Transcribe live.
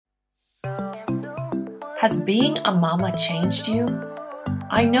Has being a mama changed you?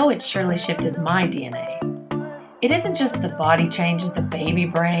 I know it surely shifted my DNA. It isn't just the body changes, the baby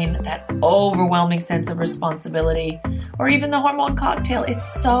brain, that overwhelming sense of responsibility, or even the hormone cocktail. It's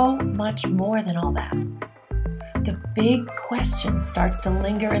so much more than all that. The big question starts to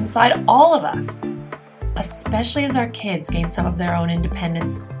linger inside all of us, especially as our kids gain some of their own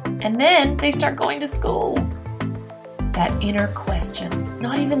independence, and then they start going to school. That inner question,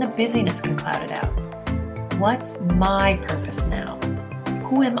 not even the busyness can cloud it out. What's my purpose now?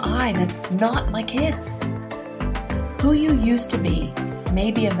 Who am I that's not my kids? Who you used to be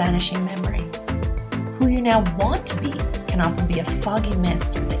may be a vanishing memory. Who you now want to be can often be a foggy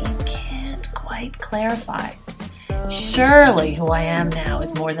mist that you can't quite clarify. Surely who I am now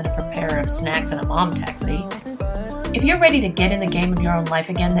is more than a preparer of snacks and a mom taxi. If you're ready to get in the game of your own life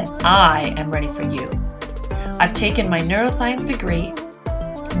again, then I am ready for you. I've taken my neuroscience degree,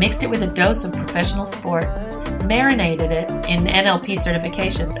 mixed it with a dose of professional sport, marinated it in NLP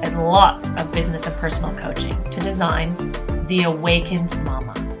certifications and lots of business and personal coaching to design The Awakened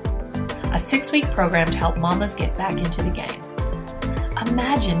Mama, a 6-week program to help mamas get back into the game.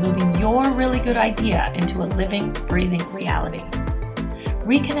 Imagine moving your really good idea into a living, breathing reality.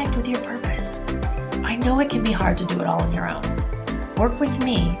 Reconnect with your purpose. I know it can be hard to do it all on your own. Work with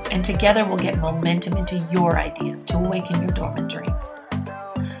me, and together we'll get momentum into your ideas to awaken your dormant dreams.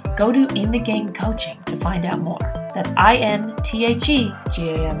 Go to In the Game Coaching to find out more. That's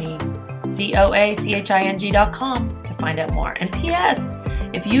INTHEGAMECOACHING.com to find out more. And P.S.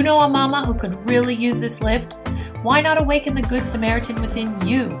 If you know a mama who could really use this lift, why not awaken the Good Samaritan within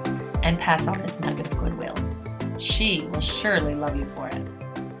you and pass on this nugget of goodwill? She will surely love you for it.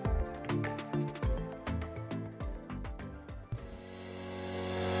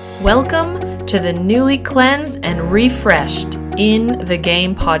 Welcome to the newly cleansed and refreshed In the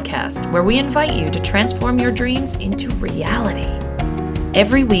Game podcast, where we invite you to transform your dreams into reality.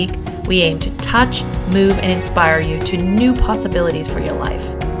 Every week, we aim to touch, move, and inspire you to new possibilities for your life.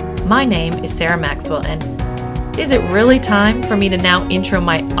 My name is Sarah Maxwell, and is it really time for me to now intro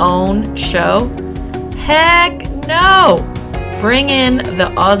my own show? Heck no! Bring in the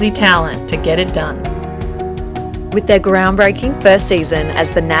Aussie talent to get it done. With their groundbreaking first season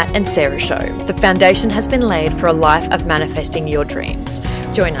as The Nat and Sarah Show, the foundation has been laid for a life of manifesting your dreams.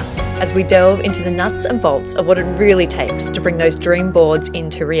 Join us as we delve into the nuts and bolts of what it really takes to bring those dream boards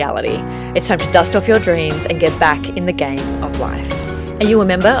into reality. It's time to dust off your dreams and get back in the game of life. Are you a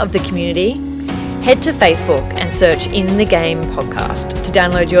member of the community? Head to Facebook and search In the Game podcast to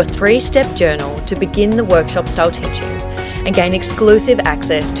download your 3-step journal to begin the workshop-style teachings and gain exclusive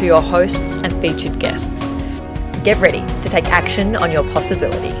access to your hosts and featured guests. Get ready to take action on your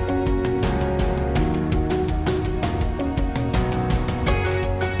possibility.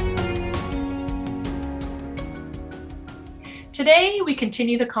 Today, we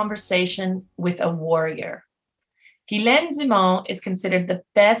continue the conversation with a warrior. Guylaine Dumont is considered the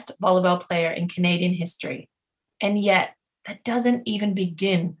best volleyball player in Canadian history, and yet that doesn't even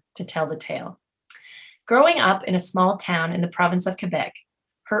begin to tell the tale. Growing up in a small town in the province of Quebec,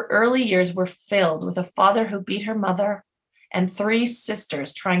 her early years were filled with a father who beat her mother and 3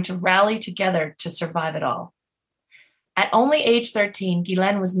 sisters trying to rally together to survive it all. At only age 13,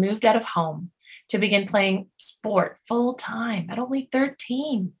 Guylaine was moved out of home to begin playing sport full-time at only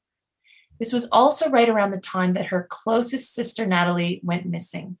 13. This was also right around the time that her closest sister, Natalie, went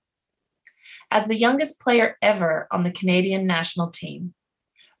missing. As the youngest player ever on the Canadian national team,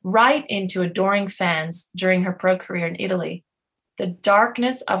 right into adoring fans during her pro career in Italy, the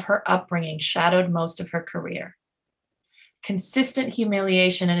darkness of her upbringing shadowed most of her career. Consistent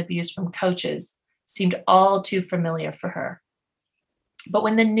humiliation and abuse from coaches seemed all too familiar for her. But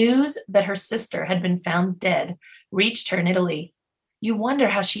when the news that her sister had been found dead reached her in Italy, you wonder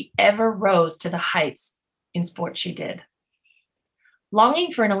how she ever rose to the heights in sport she did.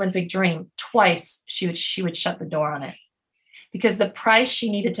 Longing for an Olympic dream, twice she would shut the door on it because the price she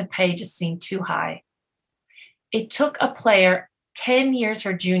needed to pay just seemed too high. It took a player 10 years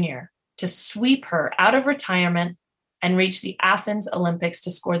her junior to sweep her out of retirement and reach the Athens Olympics to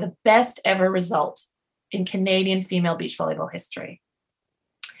score the best ever result in Canadian female beach volleyball history.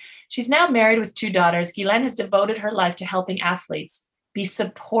 She's now married with 2 daughters. Guylaine has devoted her life to helping athletes be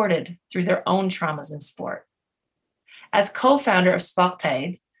supported through their own traumas in sport. As co-founder of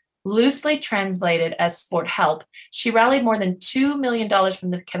Sportaid, loosely translated as Sport Help, she rallied more than $2 million from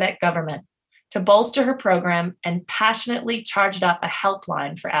the Quebec government to bolster her program and passionately charged up a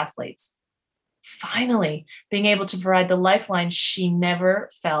helpline for athletes. Finally, being able to provide the lifeline she never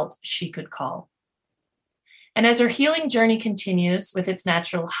felt she could call. And as her healing journey continues with its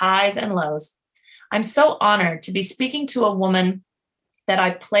natural highs and lows, I'm so honored to be speaking to a woman that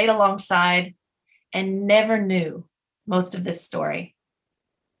I played alongside and never knew most of this story.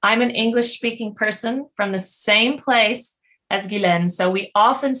 I'm an English-speaking person from the same place as Guylaine, so we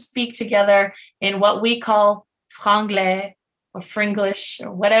often speak together in what we call franglais or Fringlish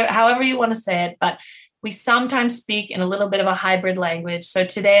or whatever, however you want to say it, but we sometimes speak in a little bit of a hybrid language. So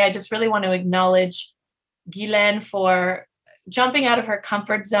today I just really want to acknowledge Guylaine for jumping out of her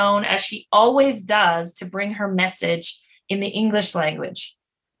comfort zone, as she always does, to bring her message in the English language,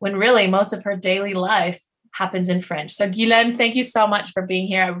 when really most of her daily life happens in French. So Guylaine, thank you so much for being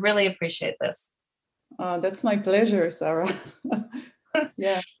here. I really appreciate this. That's my pleasure, Sarah.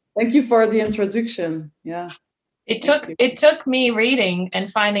 Yeah, thank you for the introduction. Yeah, it took me reading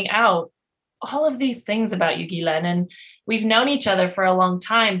and finding out all of these things about you, Guylaine, and we've known each other for a long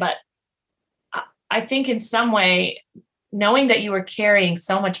time, but I think in some way, knowing that you were carrying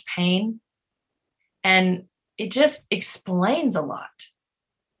so much pain, and it just explains a lot.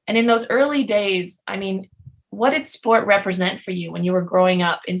 And in those early days, I mean, what did sport represent for you when you were growing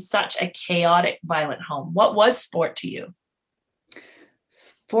up in such a chaotic, violent home? What was sport to you?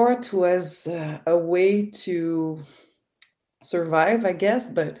 Sport was a way to survive, I guess,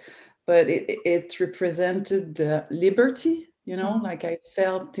 but it represented liberty. Like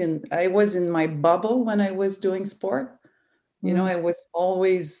I was in my bubble when I was doing sport. I was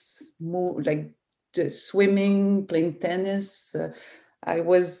always just swimming, playing tennis. I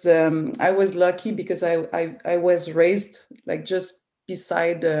was lucky because I was raised like just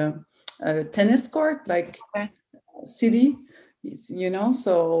beside a tennis court, like city,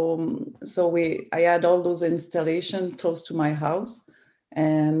 So I had all those installations close to my house,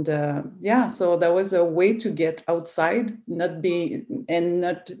 and so that was a way to get outside, not be in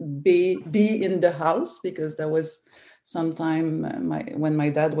the house, because there was sometime when my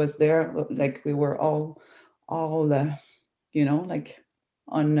dad was there, like we were all like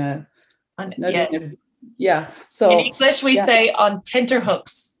on yes. So in English we say on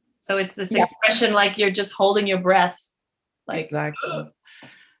tenterhooks. So it's this expression like you're just holding your breath. Like exactly.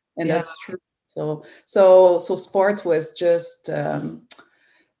 And that's true. So sport was just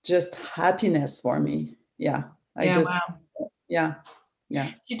happiness for me.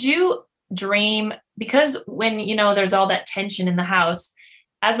 Did you dream, because when there's all that tension in the house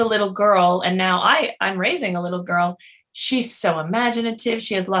as a little girl, and now I'm raising a little girl, she's so imaginative,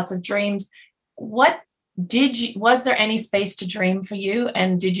 she has lots of dreams. Was there any space to dream for you?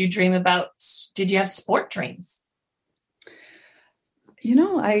 And did you have sport dreams?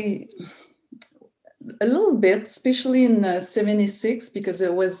 A little bit, especially in 76, because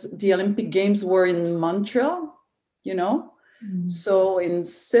the Olympic Games were in Montreal, So in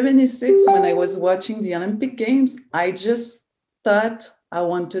 76, when I was watching the Olympic Games, I just thought I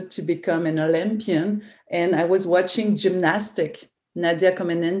wanted to become an Olympian, and I was watching gymnastic, Nadia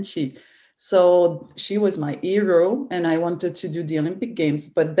Comaneci. So she was my hero, and I wanted to do the Olympic Games.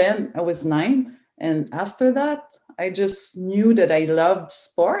 But then I was 9, and after that, I just knew that I loved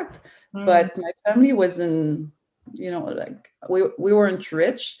sport. But my family wasn't, we weren't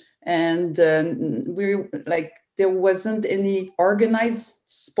rich, and there wasn't any organized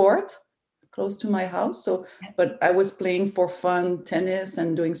sport close to my house. So, but I was playing for fun, tennis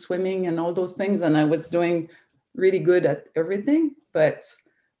and doing swimming and all those things. And I was doing really good at everything, but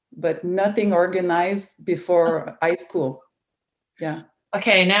nothing organized before high school. Yeah.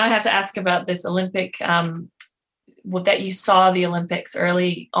 Okay. Now I have to ask about this Olympic, that you saw the Olympics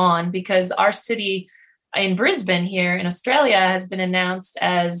early on, because our city in Brisbane here in Australia has been announced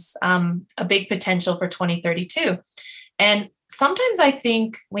as a big potential for 2032. And sometimes I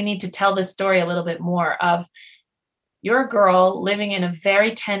think we need to tell this story a little bit more of, you're a girl living in a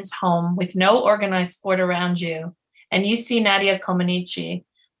very tense home with no organized sport around you, and you see Nadia Comaneci.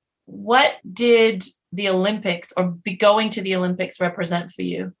 What did the Olympics, or going to the Olympics, represent for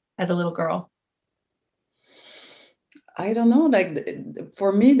you as a little girl? I don't know.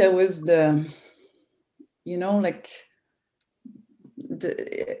 For me, there was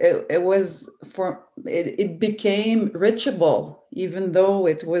it became reachable, even though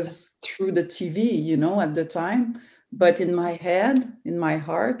it was through the TV, at the time. But in my head, in my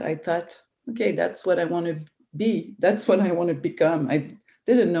heart, I thought, okay, that's what I want to be. That's what I want to become. I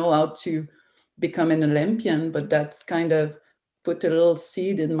didn't know how to become an Olympian, but that's kind of put a little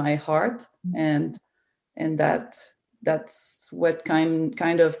seed in my heart, and that's what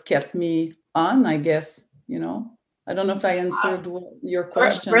kind of kept me on, I guess. I don't know if I answered your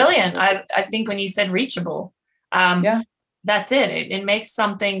question. Brilliant. I think when you said reachable, that's it. It makes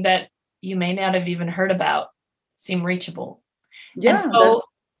something that you may not have even heard about seem reachable. Yeah. And so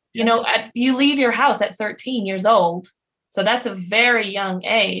you know, you leave your house at 13 years old. So that's a very young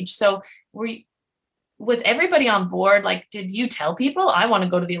age. So was everybody on board? Like, did you tell people, I want to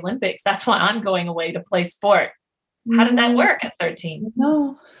go to the Olympics? That's why I'm going away to play sport. How did that work at 13?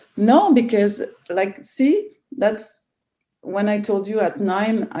 No, because like, see, that's when I told you at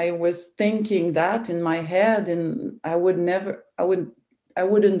 9, I was thinking that in my head, and I wouldn't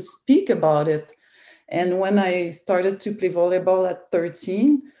speak about it. And when I started to play volleyball at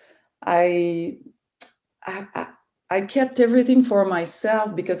 13, I kept everything for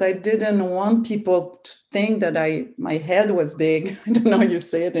myself because I didn't want people to think that my head was big. I don't know how you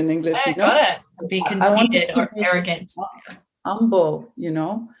say it in English. I got it. Be conceited or arrogant. Humble,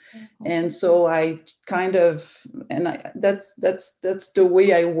 and so I kind of, that's the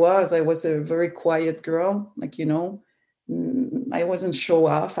way I was. I was a very quiet girl, like, I wasn't show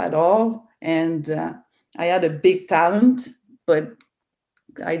off at all, and I had a big talent, but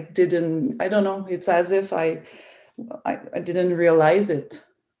I don't know. It's as if I didn't realize it.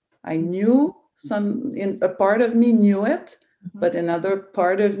 I knew a part of me knew it, but another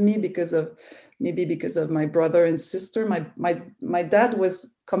part of me, because of my brother and sister, my dad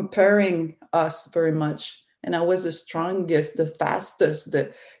was comparing us very much, and I was the strongest, the fastest.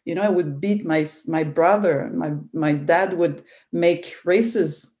 I would beat my brother. My dad would make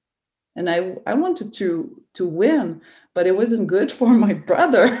races, and I wanted to win, but it wasn't good for my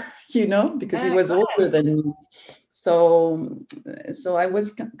brother, because he was older than me. So I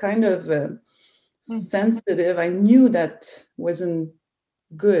was kind of sensitive. I knew that wasn't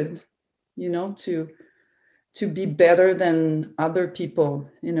good, to be better than other people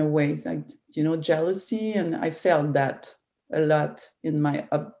in a way, like, jealousy. And I felt that a lot in my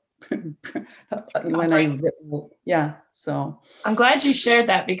so I'm glad you shared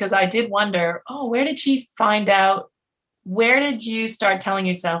that, because I did wonder, where did she find out? Where did you start telling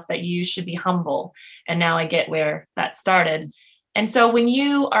yourself that you should be humble? And now I get where that started. And so when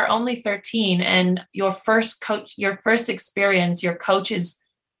you are only 13 and your first experience, your coach is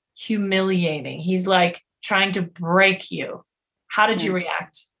humiliating. He's like trying to break you. How did you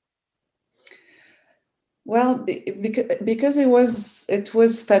react? Well, because it was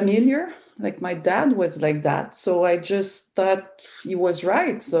familiar. Like, my dad was like that. So I just thought he was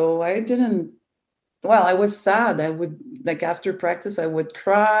right. So I was sad. I would, like, after practice, I would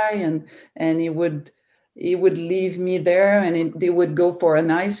cry, and he would leave me there, and they would go for an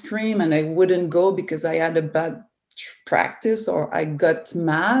ice cream, and I wouldn't go because I had a bad practice, or I got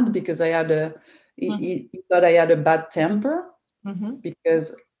mad because I had he thought I had a bad temper,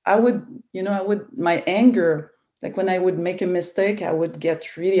 because I would, my anger, like when I would make a mistake, I would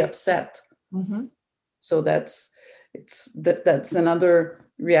get really upset. So that's another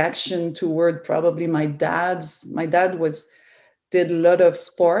reaction toward probably my dad did a lot of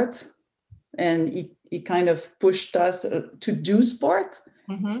sport, and he kind of pushed us to do sport,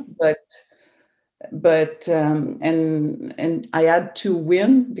 but and I had to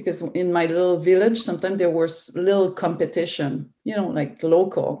win, because in my little village sometimes there was little competition, like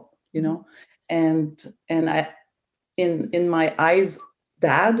local, and I, in my eyes,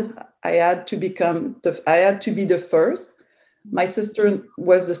 dad, I had to be the first. My sister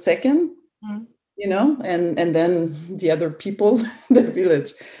was the second, and then the other people, the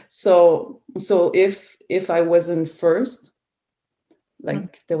village. So if I wasn't first,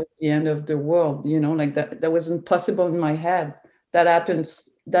 like, that was the end of the world, like that wasn't possible in my head. That happened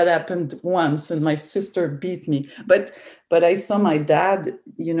once, and my sister beat me. But I saw my dad,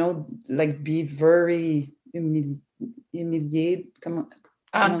 like, be very humiliated.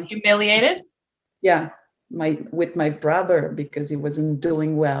 Humiliated? Yeah. With my brother, because he wasn't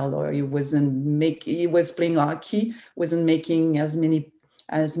doing well, or he was playing hockey, wasn't making as many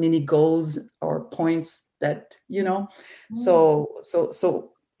goals or points that, so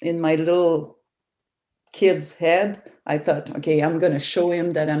in my little kid's head, I thought, okay, I'm going to show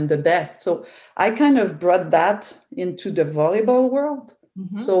him that I'm the best. So I kind of brought that into the volleyball world.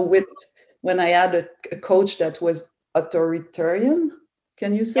 So when I had a coach that was authoritarian,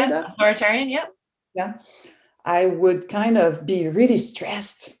 can you say that? Authoritarian, yeah. Yeah, I would kind of be really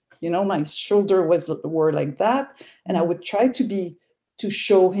stressed. My shoulder were like that, and I would try to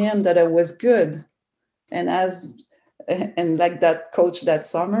show him that I was good. And like that coach that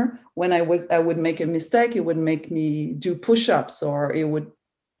summer, when I would make a mistake, it would make me do push-ups, or it would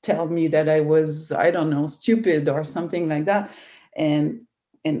tell me that I was, I don't know, stupid or something like that. And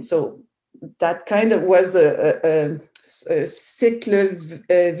so that kind of was a cycle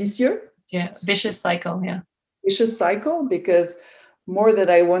vicieux. Yeah, vicious cycle, yeah. Vicious cycle, because more that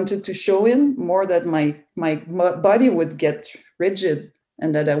I wanted to show him, more that my body would get rigid,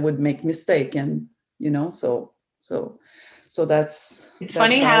 and that I would make mistake. And, so It's that's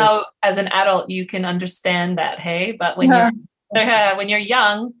funny how how as an adult you can understand that, hey, but when you're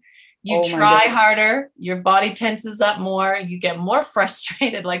young, you Oh my try God. harder, your body tenses up more, you get more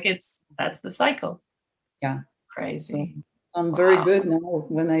frustrated. Like that's the cycle. Yeah. So Crazy. I'm very Wow. good now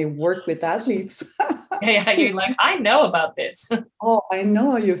when I work with athletes. Yeah, you're like, I know about this. Oh, I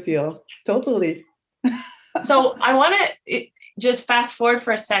know how you feel. Totally. So I want to just fast forward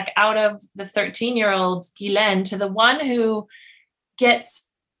for a sec out of the 13-year-old Guylaine to the one who gets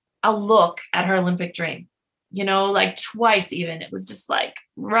a look at her Olympic dream, like twice even. It was just like,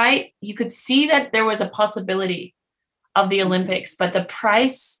 right? You could see that there was a possibility of the Olympics, but the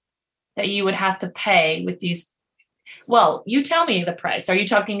price that you would have to pay with these, well, you tell me the price. Are you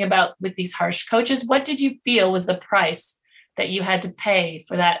talking about with these harsh coaches? What did you feel was the price that you had to pay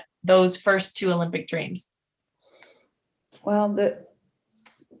for those first two Olympic dreams? Well,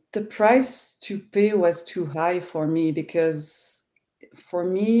 the price to pay was too high for me, because for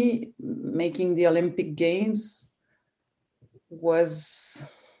me, making the Olympic Games was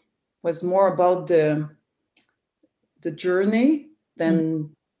more about the journey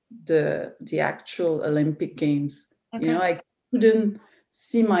than the actual Olympic Games. Okay. I couldn't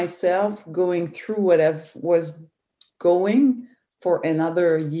see myself going through what I was going for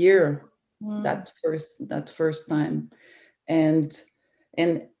another year that first time. And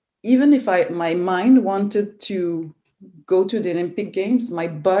even if my mind wanted to go to the Olympic Games, my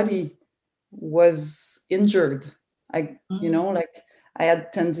body was injured. Like I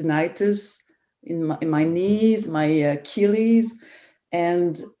had tendinitis in my knees, my Achilles,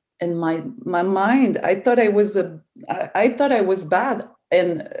 and my mind. I thought I was bad,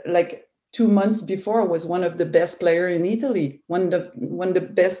 and like 2 months before, I was one of the best player in Italy, one of the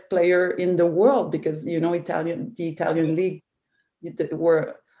best player in the world, because the Italian league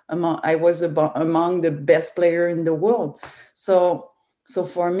were I was among the best player in the world. So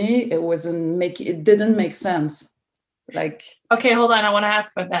for me, it didn't make sense. Like, okay, hold on. I want to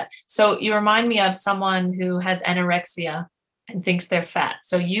ask about that. So you remind me of someone who has anorexia and thinks they're fat.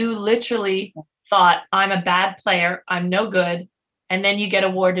 So you literally thought, I'm a bad player, I'm no good. And then you get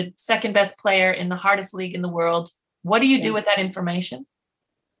awarded second best player in the hardest league in the world. What do you do with that information?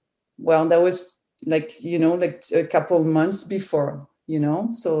 Well, that was like a couple months before,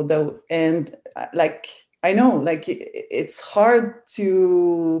 like, I know, like, it's hard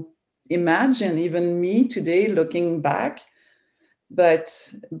to imagine, even me today looking back,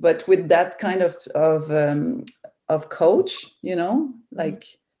 but with that kind of coach, like,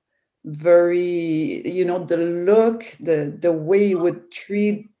 very, the look, the way he would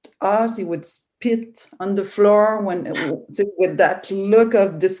treat us. He would spit on the floor with that look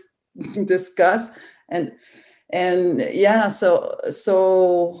of disgust. And yeah,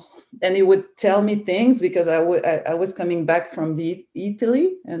 so and he would tell me things, because I was coming back from the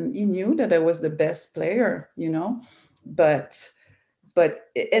Italy, and he knew that I was the best player, but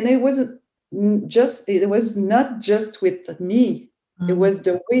and it was not just with me. It was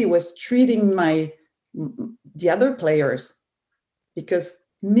the way he was treating the other players, because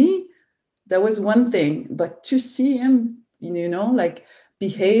me, that was one thing, but to see him, like,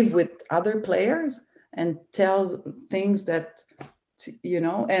 behave with other players and tell things that,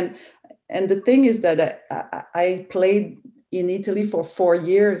 and the thing is that I played in Italy for 4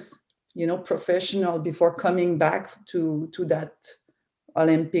 years, professional, before coming back to that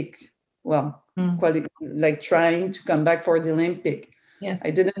Olympic, like, trying to come back for the Olympic. Yes.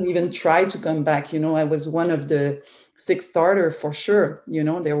 I didn't even try to come back. I was one of the 6 starter for sure.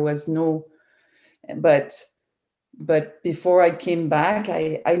 There was no, but before I came back,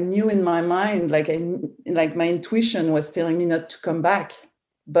 I knew in my mind, like my intuition was telling me not to come back.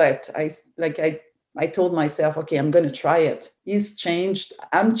 But I told myself, okay, I'm going to try it. He's changed.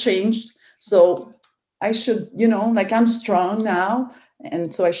 I'm changed. So I should, like, I'm strong now.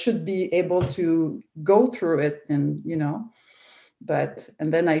 And so I should be able to go through it. And,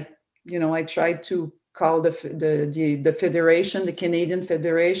 and then I tried to call the federation, the Canadian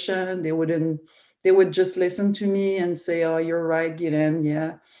Federation. They would just listen to me and say, oh, you're right, Guylaine,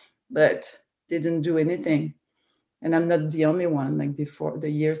 yeah. But they didn't do anything. And I'm not the only one. Like, before,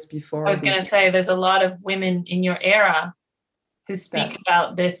 the years before. I was going to say, there's a lot of women in your era who speak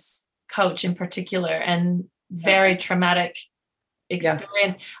about this coach in particular, and very traumatic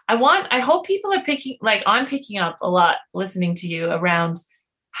experience. I hope people are I'm picking up a lot listening to you around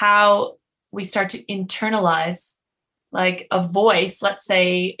how we start to internalize, like, a voice. Let's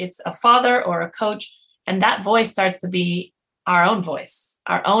say it's a father or a coach, and that voice starts to be our own voice.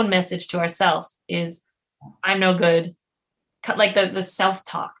 Our own message to ourselves is, I'm no good, like the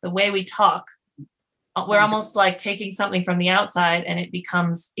self-talk, the way we talk, we're almost like taking something from the outside and it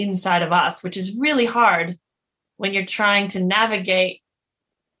becomes inside of us, which is really hard when you're trying to navigate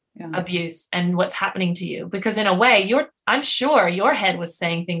abuse and what's happening to you. Because in a way, I'm sure your head was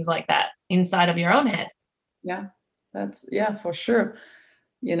saying things like that inside of your own head. Yeah, for sure.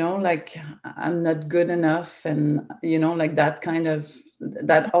 Like I'm not good enough. And, like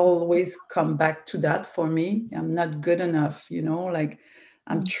that always come back to that for me. I'm not good enough, like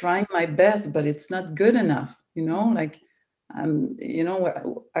I'm trying my best, but it's not good enough, like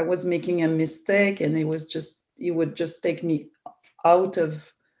I was making a mistake and it would just take me out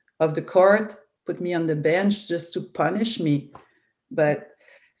of the court, put me on the bench just to punish me. But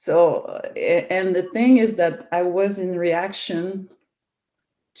so, and the thing is that I was in reaction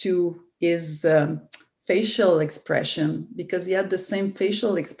to his facial expression, because he had the same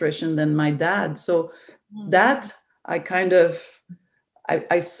facial expression than my dad. So that I kind of,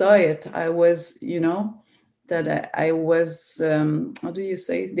 I saw it. I was, that I was, how do you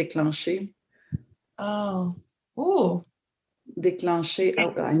say, déclenché? Oh, ooh. Déclenché.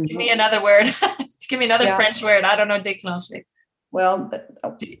 Give me another word. Give me another French word. I don't know, déclenché. Well,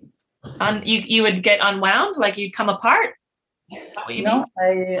 you would get unwound, like you'd come apart. Is that what you mean?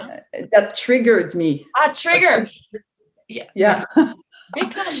 That triggered me. Trigger. Yeah.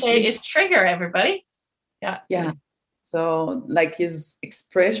 Déclenché is trigger, everybody. Yeah. So like his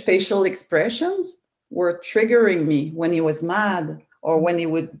facial expressions were triggering me when he was mad, or when he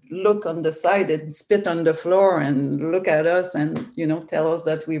would look on the side and spit on the floor and look at us and, tell us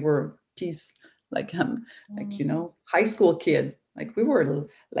that we were peace, like high school kid, like we were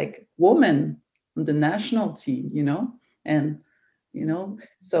like women on the national team, and,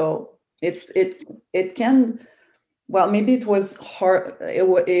 so it can, well, maybe it was hard.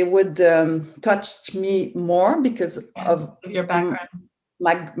 It would touch me more because of your background,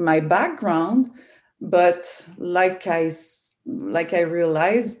 my background. But like I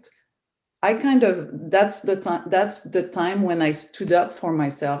realized, I kind of, that's the time when I stood up for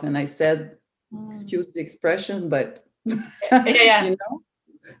myself and I said, excuse the expression, but that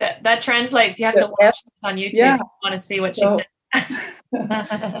translates. You have to watch this on YouTube. You want to see what she said.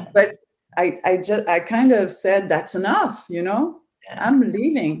 But I kind of said, that's enough, I'm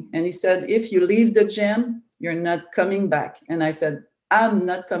leaving. And he said, if you leave the gym, you're not coming back. And I said, I'm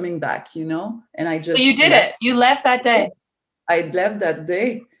not coming back, and I just... So you did it. You left that day. I left that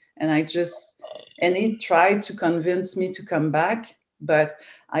day, and and he tried to convince me to come back, but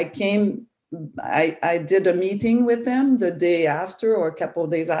I did a meeting with him the day after, or a couple of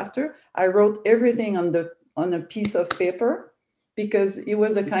days after. I wrote everything on a piece of paper, because he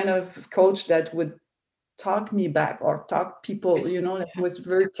was a kind of coach that would talk me back, or talk people, that was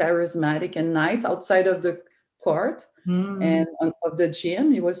very charismatic and nice outside of the court and of the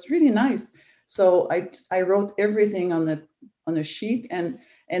gym. He was really nice. So I wrote everything on a sheet and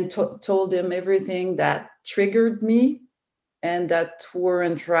told him everything that triggered me and that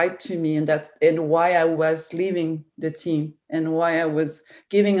weren't right to me, and why I was leaving the team and why I was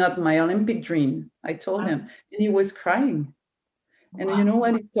giving up my Olympic dream. I told him, and he was crying. And you know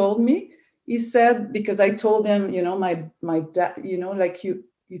what he told me? He said, because I told him, my dad, like you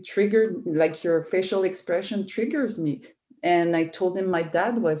triggered, like your facial expression triggers me. And I told him my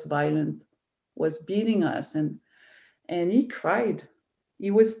dad was violent, was beating us. And he cried. He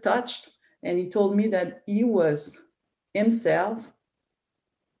was touched. And he told me that he was himself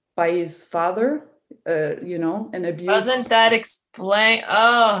by his father, an abuse. Doesn't that explain?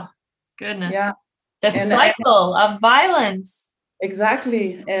 Oh, goodness. Yeah. The cycle of violence.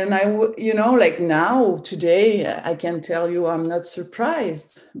 Exactly. And I would, like now, today, I can tell you I'm not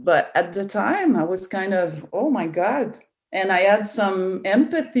surprised. But at the time, I was kind of, oh my God. And I had some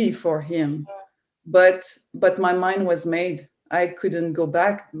empathy for him. But my mind was made. I couldn't go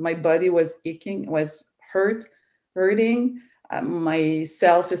back. My body was aching, was hurting. My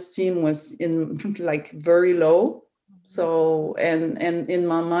self-esteem was very low. So, and in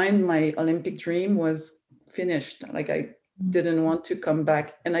my mind, my Olympic dream was finished. Like I didn't want to come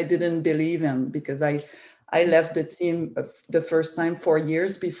back, and I didn't believe him, because I left the team the first time 4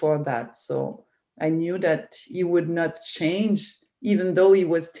 years before that. So I knew that he would not change, even though he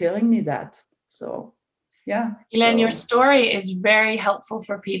was telling me that. So, yeah. Hélène, your story is very helpful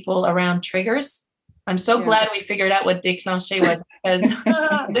for people around triggers. I'm so glad we figured out what déclenché was, because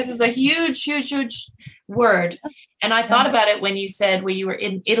this is a huge, huge, huge word. And I thought about it when you said you were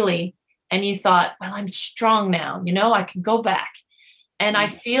in Italy and you thought, well, I'm strong now, I can go back. And I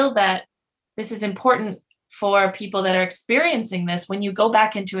feel that this is important for people that are experiencing this. When you go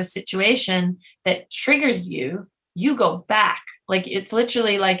back into a situation that triggers you, you go back. Like it's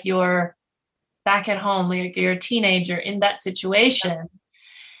literally like you're back at home, like you're a teenager in that situation.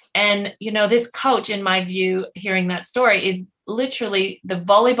 And, this coach, in my view, hearing that story, is literally the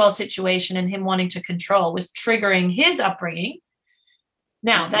volleyball situation and him wanting to control was triggering his upbringing.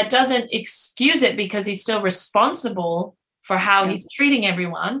 Now, that doesn't excuse it because he's still responsible for how he's treating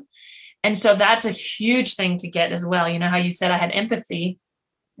everyone. And so that's a huge thing to get as well. You know how you said I had empathy,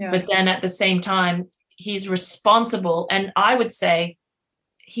 but then at the same time, he's responsible. And I would say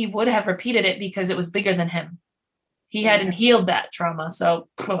he would have repeated it because it was bigger than him. He hadn't healed that trauma. So,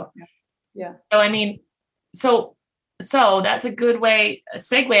 yeah. So, I mean, so that's a good way, a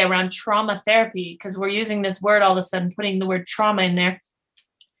segue around trauma therapy, because we're using this word all of a sudden, putting the word trauma in there.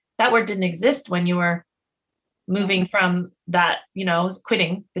 That word didn't exist when you were moving from that,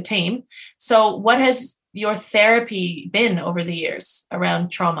 quitting the team. So what has your therapy been over the years around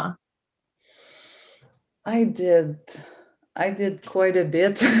trauma? I did quite a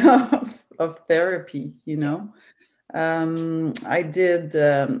bit of therapy, I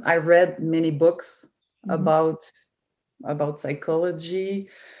read many books about psychology,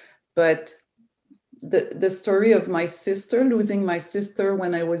 but the story of my sister, losing my sister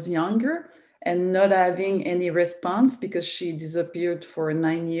when I was younger and not having any response because she disappeared for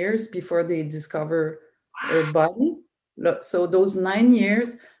 9 years before they discover her body. So those 9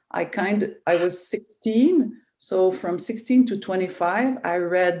 years, I was 16. So from 16 to 25, I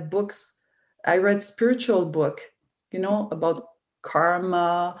read spiritual book, about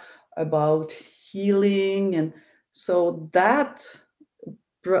karma, about healing. And so that,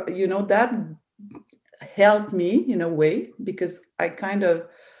 that helped me in a way, because I kind of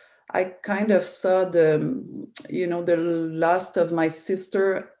saw the loss of my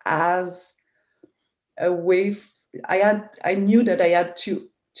sister as a way. I knew that I had to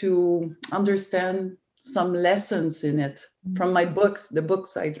understand some lessons in it from my books, the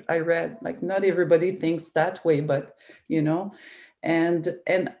books I read. Like, not everybody thinks that way, but and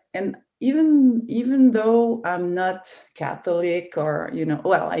even though I'm not Catholic or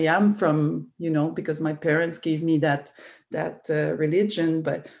I am from because my parents gave me that religion,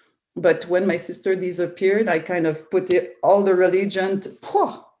 but when my sister disappeared, I kind of put all the religion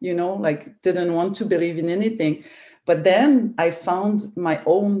like didn't want to believe in anything. But then I found my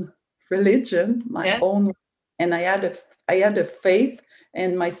own religion, own, and I had a faith,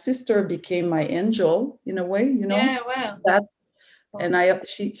 and my sister became my angel in a way, Yeah, wow. That, and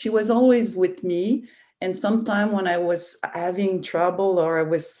she was always with me. And sometime when I was having trouble or I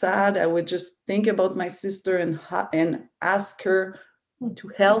was sad, I would just think about my sister and ask her to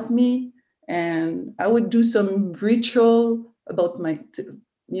help me. And I would do some ritual about like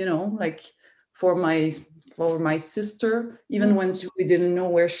for my sister, even when we didn't know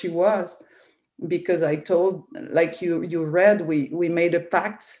where she was, because I told, like you read, we made a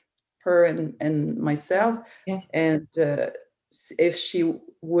pact, her and myself. Yes. And if she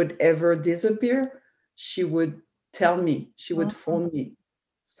would ever disappear, she would tell me, she would phone me.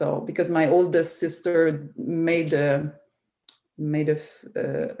 So because my oldest sister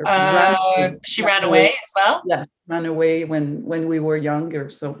she ran away as well. Yeah, ran away when we were younger.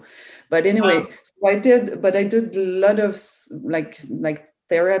 So, but anyway, so I did a lot of like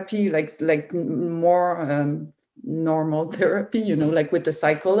therapy, like more normal therapy, like with the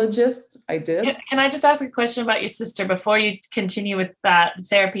psychologist. I did. Can I just ask a question about your sister before you continue with that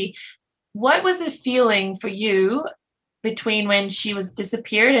therapy? What was it feeling for you between when she was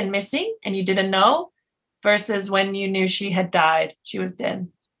disappeared and missing and you didn't know versus when you knew she had died, she was dead?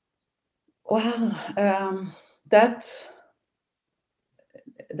 Well, that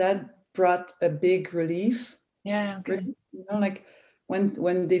brought a big relief. Yeah. Okay. Like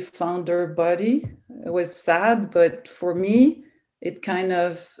when they found her body, it was sad, but for me, it kind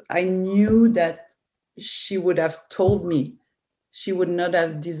of, I knew that she would have told me. She would not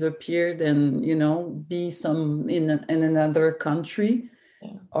have disappeared and, be in another country.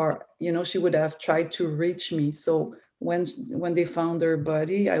 Yeah. Or, she would have tried to reach me. So when they found her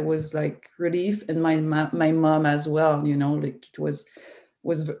body, I was like relief, and my mom as well, like it was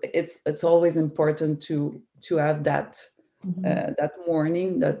it's always important to have that that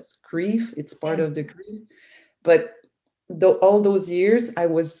mourning, that's grief. It's part of the grief. But all those years, I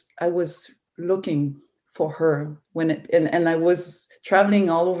was looking for her and I was traveling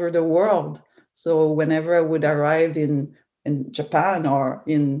all over the world. So whenever I would arrive in Japan or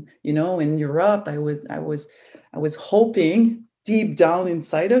in Europe, I was hoping deep down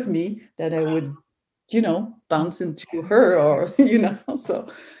inside of me that I would bounce into her, or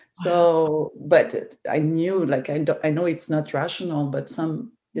so but I knew, like, I know it's not rational, but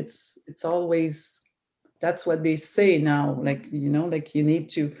it's always that's what they say now, like, like you need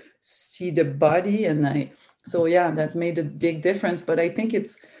to see the body. So yeah, that made a big difference. But I think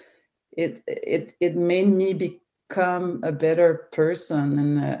it made me become a better person.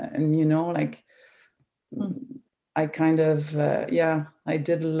 And like, I kind of, I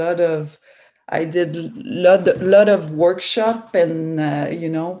did lot of workshop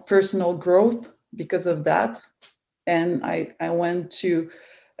and, personal growth because of that. And I went to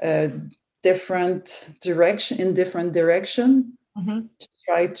different direction to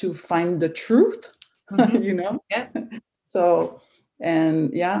try to find the truth, Yeah. So,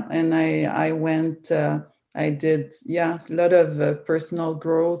 and I went, I did, a lot of personal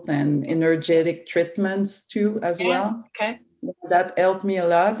growth and energetic treatments too, as well. Okay. That helped me a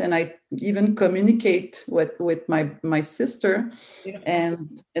lot. And I even communicate with my sister. Beautiful.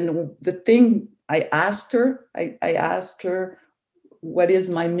 And the thing I asked her, I asked her, what is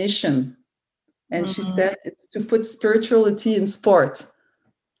my mission? And she said it's to put spirituality in sport.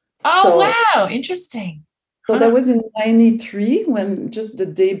 Oh, wow. Interesting. So that was in 93, when just the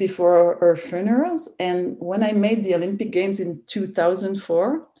day before our funerals. And when I made the Olympic Games in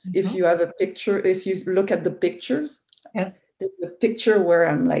 2004, if you have a picture, if you look at the pictures, yes, there's a picture where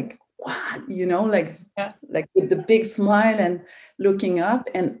I'm like, what, like with the big smile and looking up.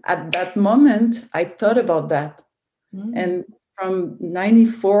 And at that moment, I thought about that. And from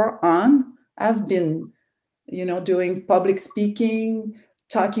 94 on, I've been, doing public speaking,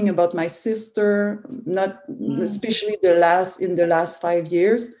 talking about my sister, not especially in the last 5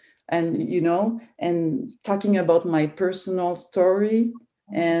 years, and and talking about my personal story.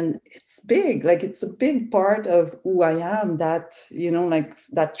 And it's big, like it's a big part of who I am, that like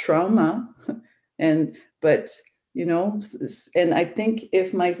that trauma. And I think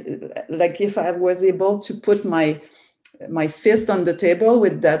if I was able to put my fist on the table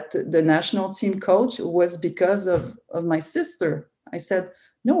with the national team coach, was because of my sister. I said,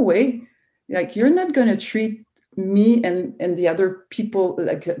 no way, like you're not going to treat me and the other people,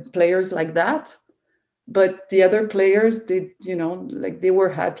 like players, like that. But the other players, they they were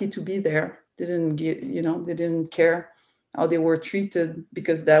happy to be there. They didn't care how they were treated,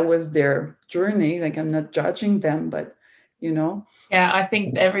 because that was their journey. Like, I'm not judging them, but yeah, I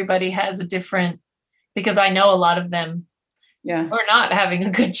think everybody has a different, because I know a lot of them are not having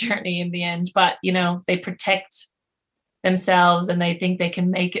a good journey in the end, but they protect themselves and they think they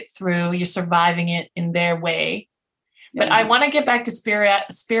can make it through. You're surviving it in their way. But I want to get back to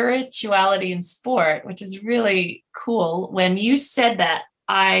spirituality in sport, which is really cool. When you said that,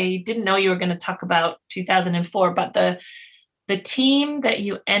 I didn't know you were going to talk about 2004, but the team that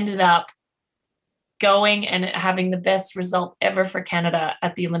you ended up going and having the best result ever for Canada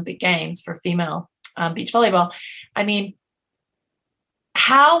at the Olympic Games for female beach volleyball. I mean,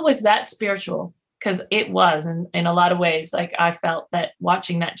 how was that spiritual? Because it was in a lot of ways. Like, I felt that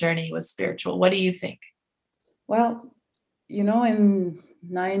watching that journey was spiritual. What do you think? Well, in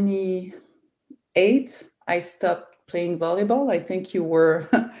 98, I stopped playing volleyball. I think you were,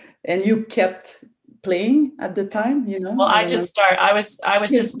 and you kept playing at the time, Well, I was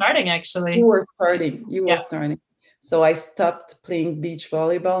just starting, actually. You were starting. So I stopped playing beach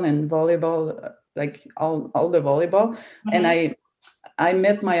volleyball and volleyball, like all the volleyball. And I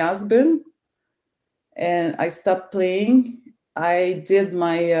met my husband, and I stopped playing. I did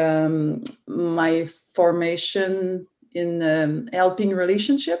my formation in helping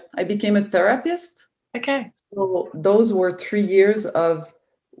relationship. I became a therapist. Okay. So those were 3 years of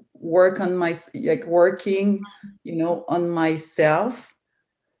working, on myself,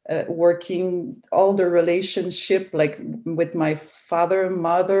 working all the relationship, like with my father,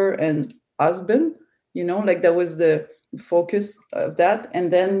 mother, and husband. Like that was the focus of that.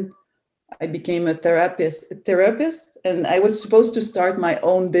 And then I became a therapist, and I was supposed to start my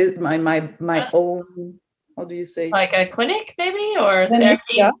own my own, how do you say? Like a clinic, maybe, or clinic,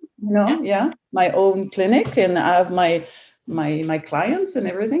 therapy? My own clinic, and I have my clients and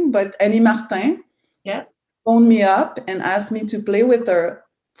everything. But Annie Martin phoned me up and asked me to play with her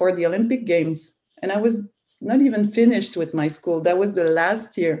for the Olympic Games. And I was not even finished with my school. That was the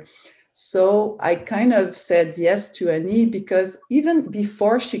last year. So I kind of said yes to Annie, because even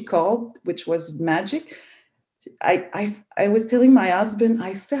before she called, which was magic, I was telling my husband,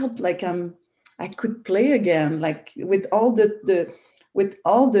 I felt like I could play again, like with all the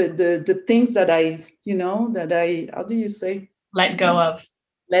things that how do you say? Let go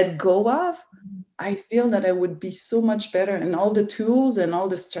of. I feel that I would be so much better, and all the tools and all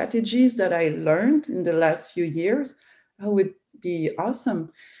the strategies that I learned in the last few years, I would be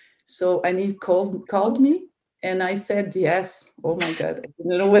awesome. So Annie called me, And I said yes. Oh my God. I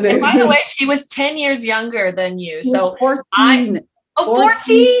don't know what And by the I way, she was 10 years younger than you. She was So 14.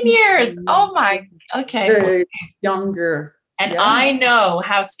 14 years. Oh my, okay. Younger. And Yeah. I know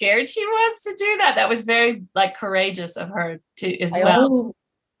how scared she was to do that. That was very like courageous of her to as well.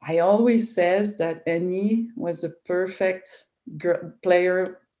 I always says that Annie was the perfect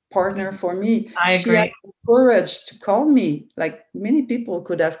player partner for me. I She had agree. the courage to call me. Like many people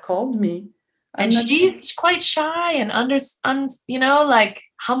could have called me. And she's quite shy and like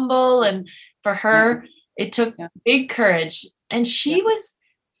humble. And for her, it took big courage. And she was,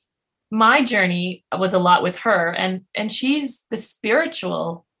 my journey was a lot with her. And she's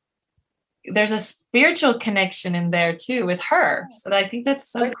there's a spiritual connection in there too with her. So I think that's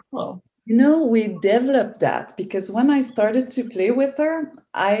so cool. We developed that because when I started to play with her,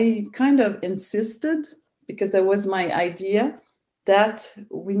 I kind of insisted, because that was my idea, that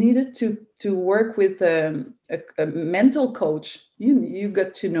we needed to work with a mental coach. You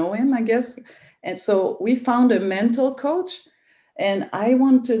got to know him, I guess. And so we found a mental coach, and I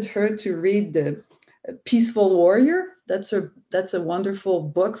wanted her to read the Peaceful Warrior. That's a wonderful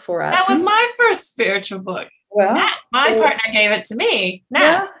book for athletes. That was my first spiritual book. Well, my partner gave it to me.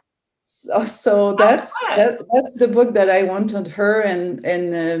 Yeah. So that's the book that I wanted her and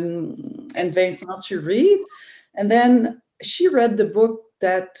Vincent to read, and then she read the book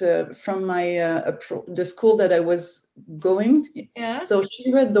that from my the school that I was going. Yeah. So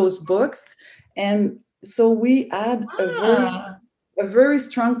she read those books, and so we had a very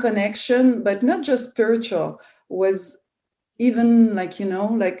strong connection, but not just spiritual. Was even like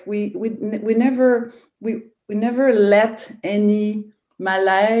we never let any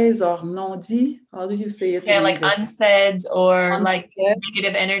malaise or non-dit. How do you say it? Yeah, like unsaids or like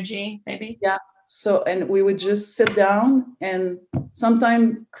negative energy, maybe. Yeah. So, and we would just sit down and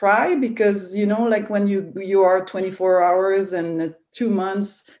sometimes cry because, like when you are 24 hours and 2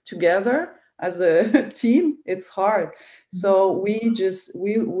 months together as a team, it's hard. So we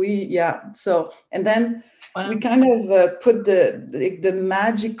So, and then we kind of put the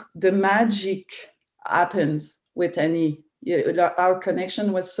magic happens with Annie. Our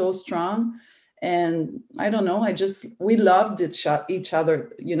connection was so strong, and I don't know, we loved each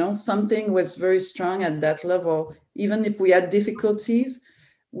other. Something was very strong at that level. Even if we had difficulties,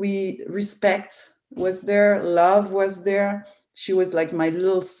 respect was there, love was there. She was like my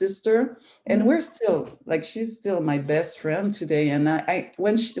little sister, and we're still like, she's still my best friend today. And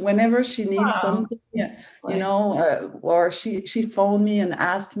whenever she needs something, or she phoned me and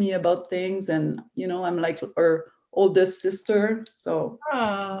asked me about things, and I'm like her oldest sister. So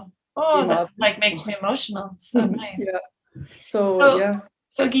that's like makes me emotional. It's so nice. Yeah.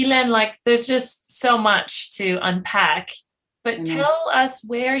 So Guylaine, like there's just so much to unpack, but tell us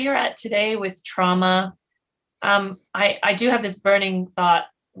where you're at today with trauma. I do have this burning thought.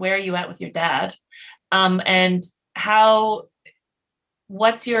 Where are you at with your dad? And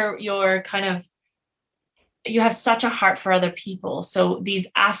what's your kind of, you have such a heart for other people. So these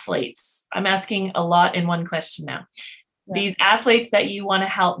athletes, I'm asking a lot in one question now. Yeah. These athletes that you want to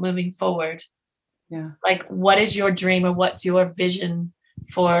help moving forward. Yeah. Like, what is your dream or what's your vision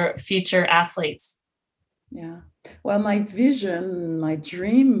for future athletes? Yeah. Well, my vision, my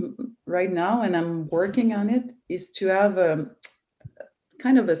dream right now, and I'm working on it, is to have a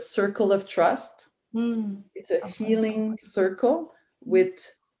kind of a circle of trust. It's a healing circle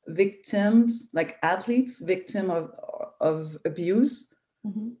with victims, like athletes, victim of abuse,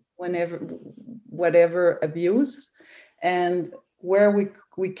 whatever abuse, and where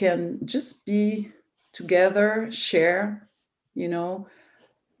we can just be together, share,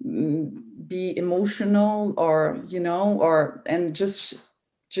 be emotional, and just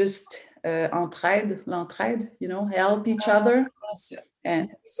l'entraide, help each other, and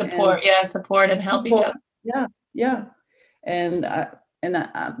support and help each other. Yeah. And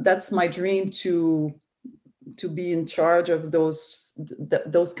that's my dream, to be in charge of those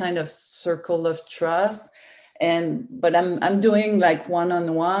kind of circle of trust. But I'm doing like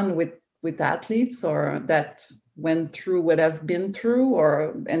one-on-one with athletes, or that went through what I've been through,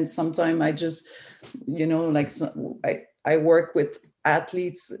 and sometimes I just, I work with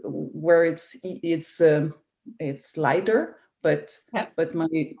athletes where it's lighter, but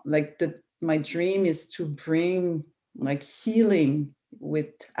my dream is to bring like healing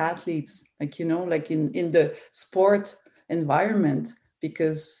with athletes, like in the sport environment,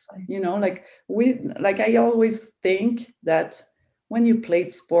 because I always think that when you played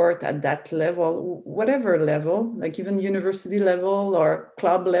sport at that level, whatever level, like even university level or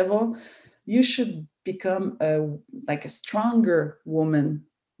club level, you should become a stronger woman,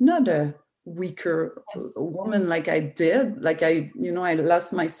 not a weaker woman like I did. Like I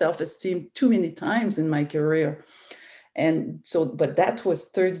lost my self-esteem too many times in my career. And so, but that was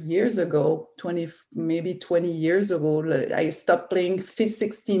 30 years ago, 20 years ago. I stopped playing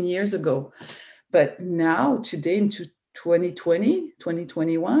 16 years ago. But now, today, into 2020,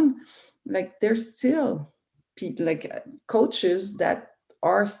 2021, like there's still like coaches that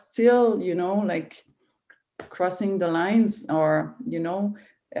are still, like crossing the lines, or,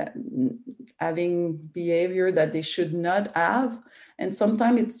 having behavior that they should not have. And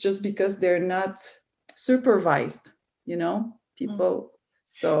sometimes it's just because they're not supervised, people.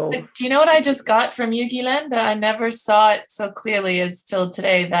 So but do you know what I just got from you, Guylaine, that I never saw it so clearly as till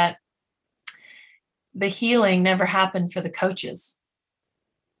today, that the healing never happened for the coaches.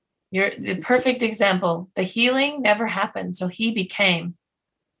 You're the perfect example. The healing never happened. So he became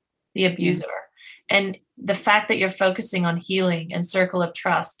the abuser. And the fact that you're focusing on healing and circle of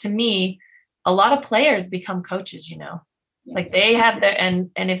trust, to me, a lot of players become coaches, like they have their, and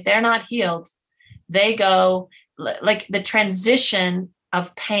if they're not healed, they go like the transition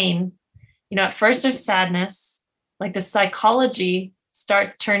of pain, at first there's sadness, like the psychology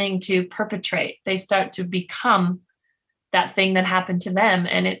starts turning to perpetrate. They start to become that thing that happened to them.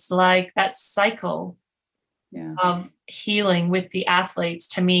 And it's like that cycle of healing with the athletes,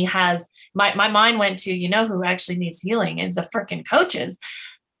 to me, has my mind went to, who actually needs healing is the freaking coaches.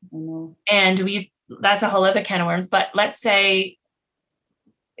 And that's a whole other can of worms. But let's say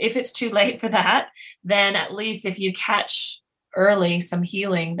if it's too late for that, then at least if you catch early some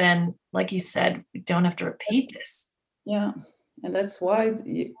healing, then like you said, we don't have to repeat this. Yeah. And that's why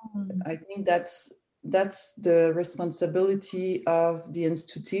I think that's the responsibility of the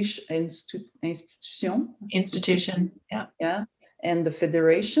institution. Yeah. And the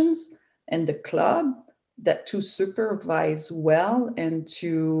federations and the club, that to supervise well and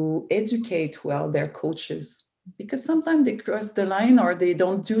to educate well their coaches, because sometimes they cross the line or they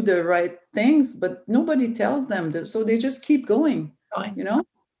don't do the right things, but nobody tells them, so they just keep going.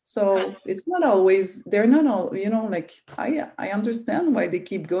 So it's not always, they're not all, like I understand why they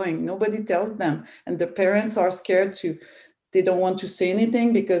keep going. Nobody tells them. And the parents are scared they don't want to say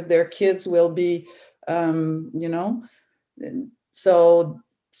anything because their kids will be, so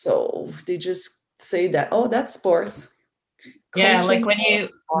they just say that, oh, that's sports. Yeah, like when you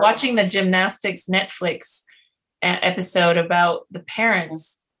watching the gymnastics Netflix episode about the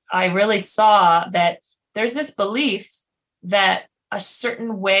parents, I really saw that there's this belief that a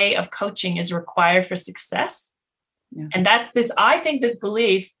certain way of coaching is required for success. Yeah. And I think this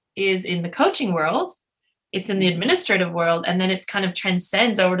belief is in the coaching world, it's in the administrative world, and then it's kind of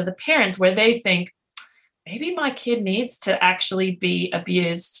transcends over to the parents, where they think, maybe my kid needs to actually be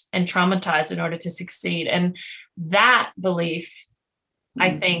abused and traumatized in order to succeed. And that belief,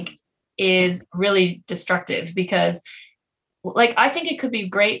 I think, is really destructive, because I think it could be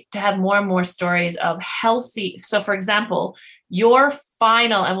great to have more and more stories of healthy. So for example, your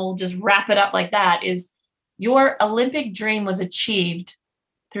final, and we'll just wrap it up like that, is your Olympic dream was achieved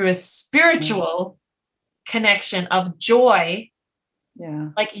through a spiritual connection of joy. Yeah.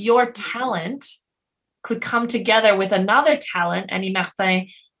 Like your talent could come together with another talent, Annie Martin,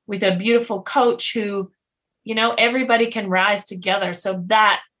 with a beautiful coach who, everybody can rise together. So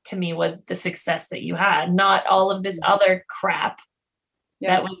that, to me, was the success that you had, not all of this other crap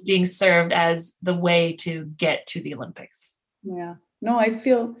that was being served as the way to get to the Olympics. Yeah. No, I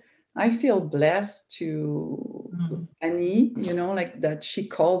feel blessed to Annie, like that she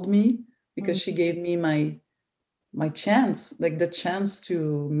called me, because she gave me my chance, like the chance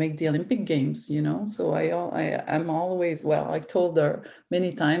to make the Olympic Games, So I'm always, I told her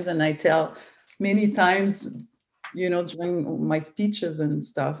many times, and I tell many times, during my speeches and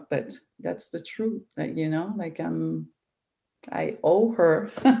stuff, but that's the truth, I owe her.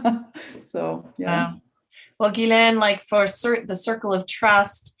 So, yeah. Wow. Well, Guylaine, for the Circle of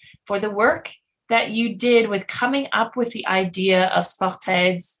Trust, for the work that you did with coming up with the idea of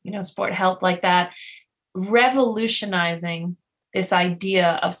Sportaides, sport help like that, revolutionizing this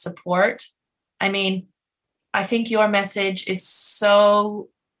idea of support. I mean, I think your message is so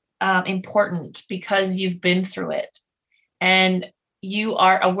important, because you've been through it, and you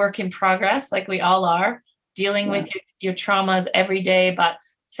are a work in progress, like we all are, dealing with your traumas every day. But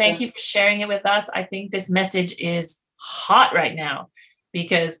thank you for sharing it with us. I think this message is hot right now,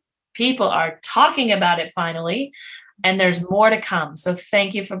 because people are talking about it finally, and there's more to come. So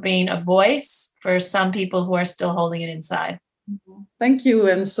thank you for being a voice for some people who are still holding it inside. Thank you.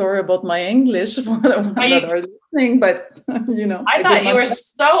 And sorry about my English for the one that are listening, but I thought you were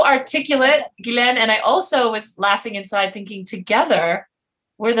so articulate, Guylaine. And I also was laughing inside, thinking together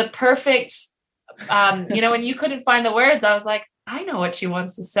were the perfect, when you couldn't find the words, I was like, I know what she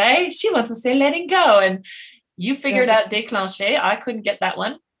wants to say. She wants to say letting go. And you figured out déclencher. I couldn't get that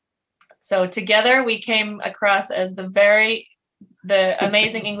one. So together we came across as the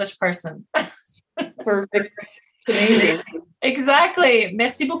amazing English person. Perfect. Canadian. Exactly.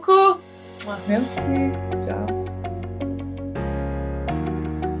 Merci beaucoup. Merci. Ciao.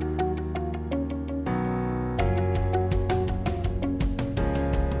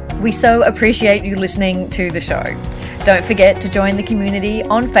 We so appreciate you listening to the show. Don't forget to join the community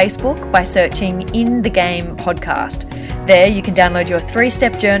on Facebook by searching In The Game Podcast. There you can download your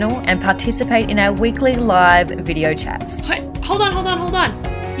 3-step journal and participate in our weekly live video chats. Hold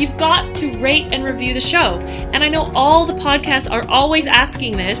on. You've got to rate and review the show. And I know all the podcasts are always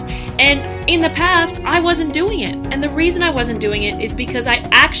asking this. And in the past, I wasn't doing it. And the reason I wasn't doing it is because I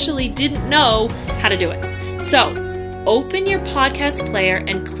actually didn't know how to do it. So, open your podcast player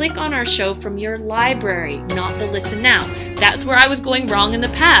and click on our show from your library, not the Listen Now. That's where I was going wrong in the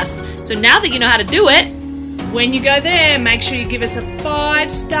past. So now that you know how to do it, when you go there, make sure you give us a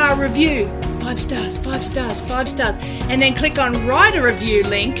 5-star review. 5 stars. And then click on write a review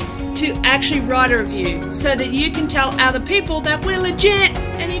link to actually write a review so that you can tell other people that we're legit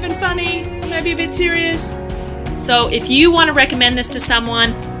and even funny, maybe a bit serious. So if you want to recommend this to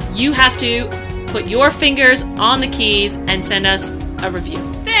someone, you have to put your fingers on the keys and send us a review.